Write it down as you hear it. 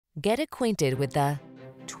Get acquainted with the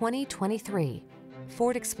 2023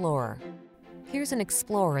 Ford Explorer. Here's an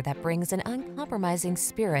Explorer that brings an uncompromising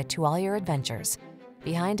spirit to all your adventures.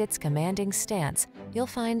 Behind its commanding stance, you'll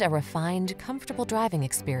find a refined, comfortable driving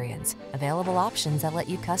experience, available options that let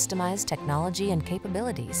you customize technology and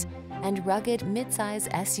capabilities, and rugged midsize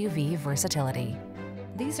SUV versatility.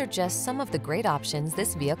 These are just some of the great options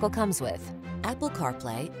this vehicle comes with: Apple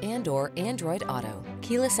CarPlay and/or Android Auto,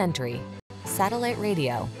 keyless entry, satellite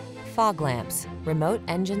radio, fog lamps, remote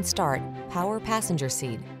engine start, power passenger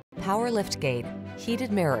seat, power liftgate,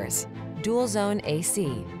 heated mirrors, dual zone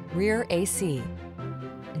AC, rear AC.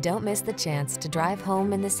 Don't miss the chance to drive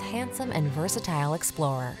home in this handsome and versatile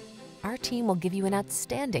Explorer. Our team will give you an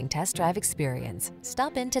outstanding test drive experience.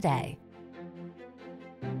 Stop in today.